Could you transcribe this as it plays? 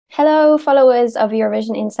Hello, followers of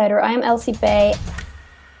Eurovision Insider. I am Elsie Bay.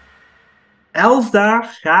 Elsa,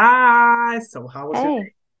 hi. So how was your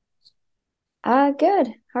Hey, day?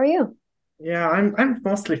 good. How are you? Yeah, I'm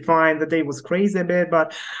mostly fine. The day was crazy a bit,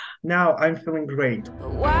 but now I'm feeling great.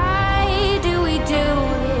 Why do we do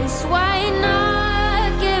this? Why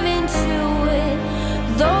not give in to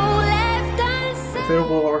it? Though left There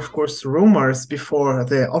were, of course, rumors before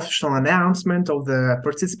the official announcement of the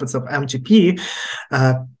participants of MGP.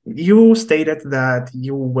 You stated that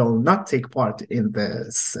you will not take part in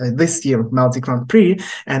this year Melodi Grand Prix,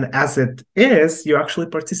 and as it is, you're actually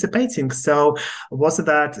participating. So, was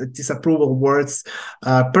that disapproval words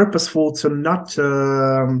purposeful to not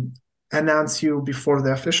announce you before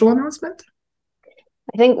the official announcement?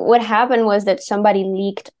 I think what happened was that somebody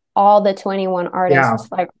leaked all the 21 Yeah.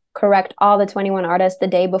 artists, like correct all the 21 artists the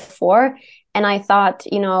day before. And I thought,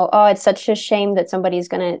 oh, it's such a shame that somebody's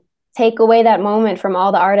going to take away that moment from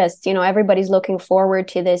all the artists. Everybody's looking forward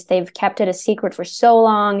to this. They've kept it a secret for so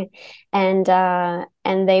long, and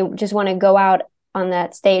they just want to go out on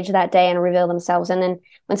that stage that day and reveal themselves. And then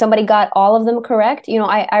when somebody got all of them correct,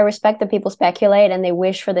 I respect that people speculate and they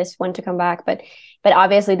wish for this one to come back, but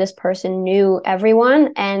obviously this person knew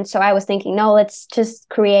everyone, and so I was thinking, no, let's just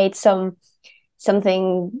create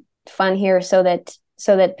something fun here so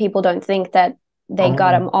that people don't think that they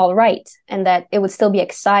got Oh, them all right, and that it would still be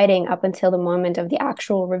exciting up until the moment of the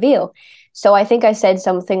actual reveal. So I think I said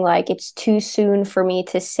something like, it's too soon for me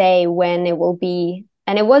to say when it will be,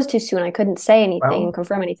 and it was too soon. I couldn't say anything well. and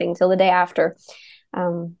confirm anything until the day after.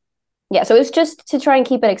 um yeah, so it's just to try and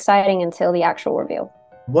keep it exciting until the actual reveal.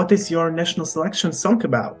 What is your national selection song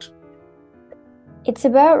about? It's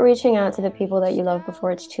about reaching out to the people that you love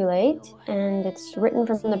before it's too late. And it's written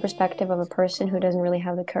from the perspective of a person who doesn't really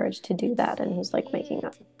have the courage to do that and who's like making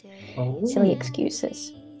up silly Oh,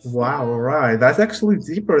 excuses. wow, all right. That's actually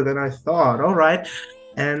deeper than I thought. All right.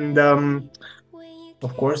 And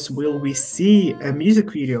of course, will we see a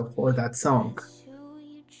music video for that song?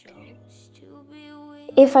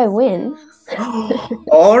 If I win,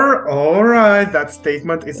 Or all right, that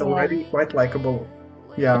statement is yeah, already quite likable.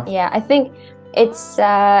 Yeah. yeah, I think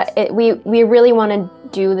we really want to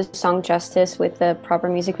do the song justice with the proper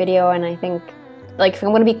music video, and I think, like, if I'm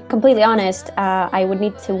going to be completely honest, I would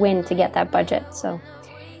need to win to get that budget. So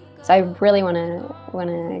I really want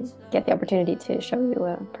to get the opportunity to show you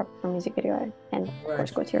a proper music video and All of right.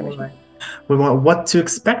 course go to All Eurovision. right. We want what to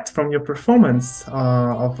expect from your performance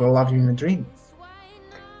of Love You in a Dream.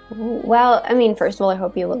 Well, I mean, first of all, I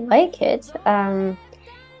hope you will like it.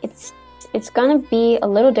 It's it's gonna be a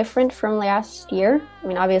little different from last year. I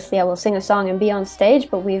mean, obviously, I will sing a song and be on stage,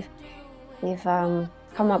 but we've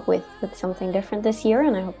come up with something different this year,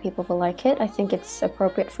 and I hope people will like it. I think it's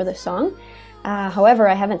appropriate for the song. However,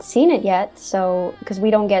 I haven't seen it yet, so because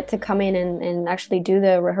we don't get to come in and actually do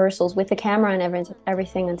the rehearsals with the camera and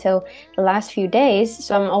everything until the last few days.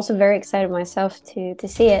 So I'm also very excited myself to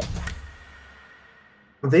see it.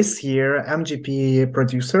 This year, MGP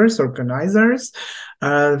producers, organizers,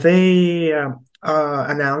 they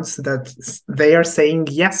announced that they are saying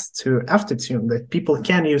yes to Aftertune, that people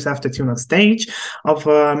can use Aftertune on stage of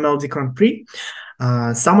Melodi Grand Prix.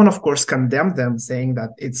 Someone, of course, condemned them, saying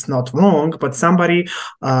that it's not wrong, but somebody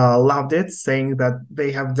loved it, saying that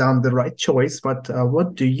they have done the right choice. But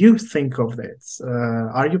what do you think of this?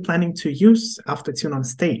 Are you planning to use Aftertune on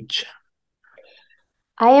stage?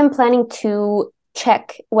 I am planning to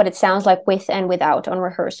check what it sounds like with and without on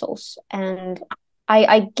rehearsals. And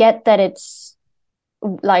I get that it's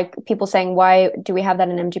like people saying, why do we have that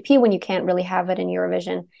in MGP when you can't really have it in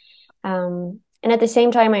Eurovision? And at the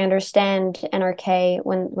same time, I understand NRK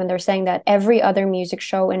when they're saying that every other music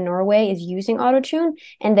show in Norway is using autotune,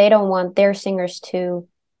 and they don't want their singers to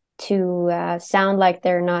sound like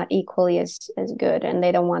they're not equally as good, and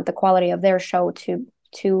they don't want the quality of their show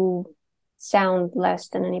to sound less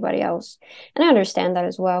than anybody else. And I understand that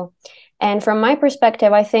as well. And from my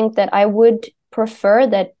perspective, I think that I would prefer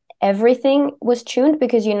that everything was tuned,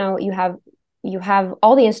 because you have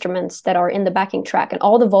all the instruments that are in the backing track and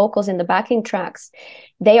all the vocals in the backing tracks,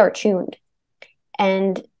 they are tuned.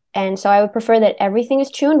 And so I would prefer that everything is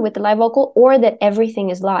tuned with the live vocal, or that everything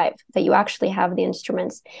is live, that you actually have the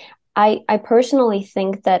instruments. I personally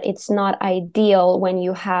think that it's not ideal when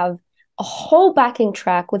you have a whole backing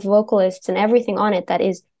track with vocalists and everything on it that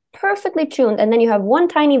is perfectly tuned, and then you have one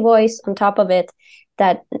tiny voice on top of it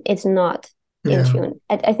that it's not in Yeah. tune.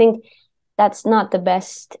 I think that's not the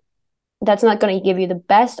best. That's not going to give you the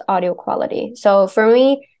best audio quality. So for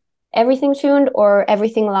me, everything tuned or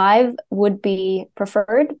everything live would be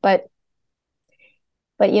preferred. But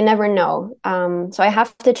but you never know. So I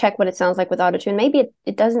have to check what it sounds like with autotune. Maybe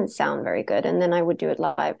it doesn't sound very good, and then I would do it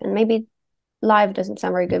live. And maybe live doesn't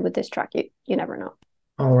sound very good with this track. You never know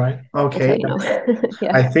All right. until Okay. you know.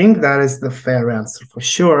 Yeah. I think that is the fair answer for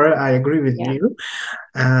sure. I agree with Yeah. you.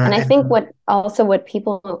 And I think And what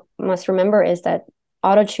people must remember is that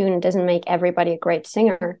autotune doesn't make everybody a great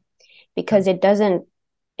singer, because it doesn't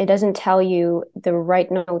tell you the right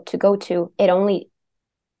note to go to. It only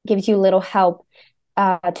gives you little help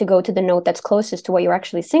to go to the note that's closest to what you're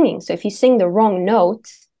actually singing. So if you sing the wrong note,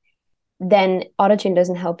 then autotune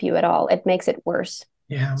doesn't help you at all. It makes it worse.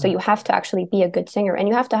 yeah, So you have to actually be a good singer, and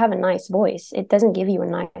you have to have a nice voice. It doesn't give you a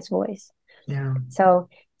nice voice. yeah.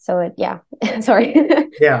 Yeah. Sorry.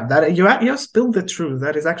 Yeah, that you spilled the truth.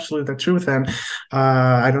 That is actually the truth, and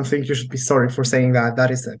I don't think you should be sorry for saying that. That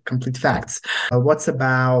is a complete fact. What's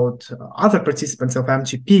about other participants of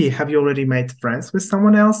MGP? Have you already made friends with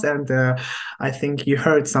someone else? And I think you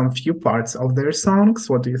heard some few parts of their songs.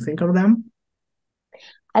 What do you think of them?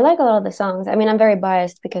 I like a lot of the songs. I mean, I'm very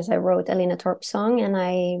biased because I wrote Alina Torp's song, and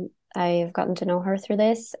I've gotten to know her through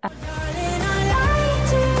this. Darling, I like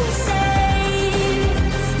to say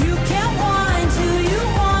you can't want who you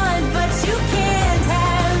want, but you can't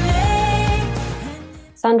have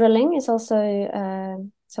me. Sandra Ling is also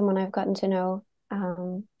someone I've gotten to know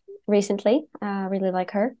recently. I really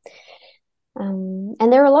like her. And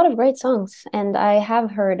there are a lot of great songs, and I have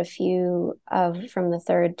heard a few from the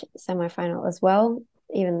third semifinal as well,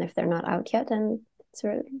 even if they're not out yet, and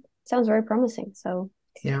it sounds very promising. So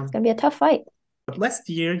Yeah. it's gonna be a tough fight. But last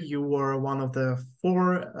year, you were one of the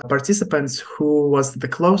 4 participants who was the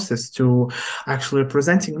closest to actually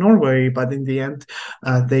representing Norway, but in the end,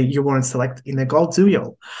 you weren't selected in a gold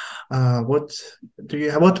duel.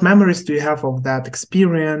 What memories do you have of that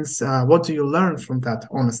experience? What do you learn from that,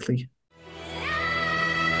 honestly?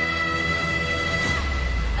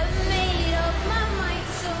 I've made up my mind,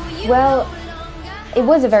 so you Well, no longer it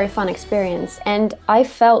was a very fun experience, and I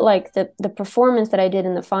felt like the performance that I did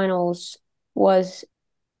in the finals was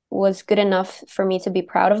good enough for me to be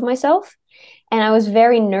proud of myself. And I was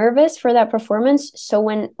very nervous for that performance. So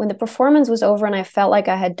when the performance was over and I felt like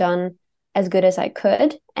I had done as good as I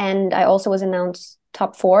could, and I also was announced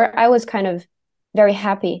top 4, I was kind of very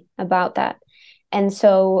happy about that. And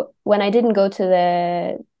so when I didn't go to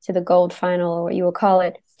the gold final, or what you will call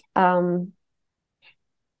it,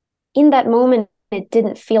 in that moment, it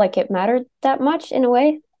didn't feel like it mattered that much in a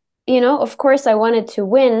way. Of course, I wanted to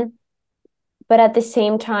win, but at the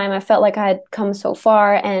same time, I felt like I had come so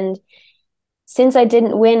far. And since I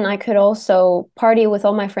didn't win, I could also party with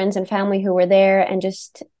all my friends and family who were there, and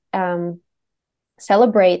just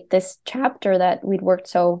celebrate this chapter that we'd worked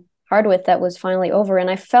so hard with, that was finally over. And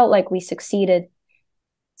I felt like we succeeded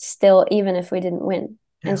still, even if we didn't win.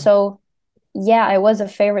 Yeah. And so, yeah, I was a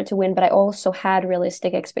favorite to win, but I also had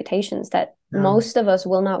realistic expectations that most of us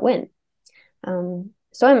will not win.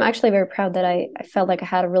 So I'm actually very proud that I felt like I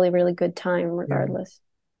had a really, really good time regardless.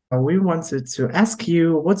 We wanted to ask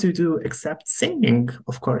you, what do you do except singing,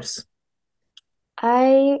 of course?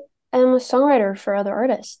 I am a songwriter for other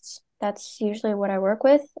artists. That's usually what I work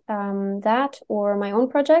with. That, or my own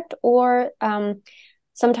project, or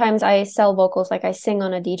sometimes I sell vocals, like I sing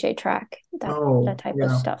on a DJ track, that type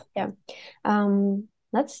of stuff. Yeah.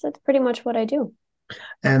 That's pretty much what I do.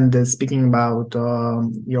 And speaking about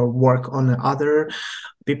your work on other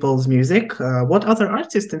people's music, what other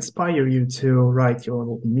artists inspire you to write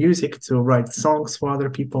your music, to write songs for other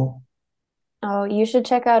people? Oh, you should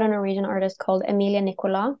check out a Norwegian artist called Emilie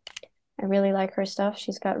Nicolas. I really like her stuff.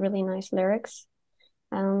 She's got really nice lyrics.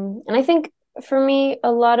 And I think for me,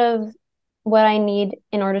 a lot of what I need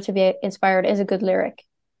in order to be inspired is a good lyric,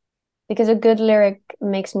 because a good lyric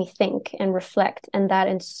makes me think and reflect, and that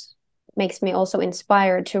makes me also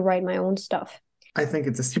inspired to write my own stuff. I think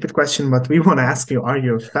it's a stupid question, but we want to ask you, are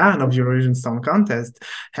you a fan of Eurovision Song Contest?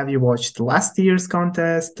 Have you watched last year's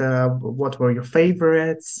contest? What were your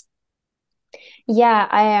favorites? Yeah,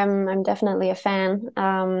 I am. I'm definitely a fan.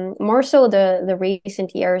 More so the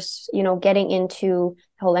recent years, getting into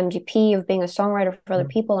the whole MGP, of being a songwriter for other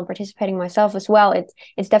people and participating myself as well.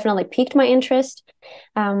 It's definitely piqued my interest.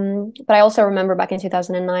 But I also remember back in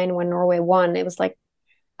 2009 when Norway won. It was like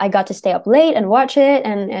I got to stay up late and watch it,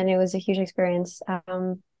 and it was a huge experience.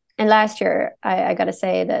 And last year, I got to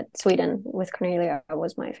say that Sweden with Cornelia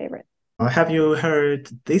was my favorite. Have you heard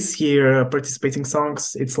this year participating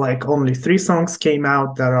songs? It's like only 3 songs came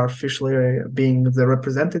out that are officially being the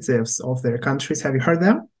representatives of their countries. Have you heard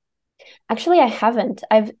them? Actually, I haven't.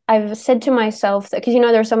 I've said to myself that, because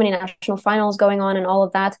there are so many national finals going on and all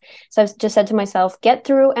of that. So I've just said to myself, get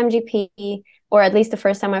through MGP, or at least the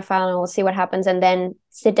first semifinal, see what happens, and then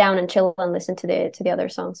sit down and chill and listen to the other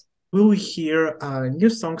songs. We'll hear new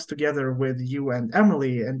songs together with you and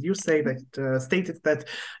Emily, and you say that stated that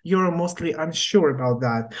you're mostly unsure about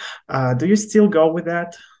that. Do you still go with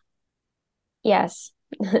that? Yes,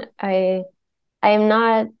 I am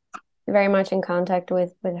not very much in contact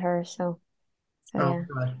with her, so yeah.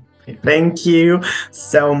 Okay. Thank you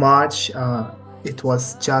so much. It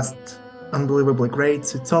was just unbelievably great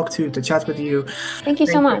to talk to you, to chat with you. Thank you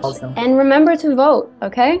so much. Also. And remember to vote,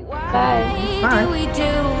 okay? Why Bye. do we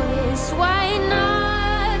do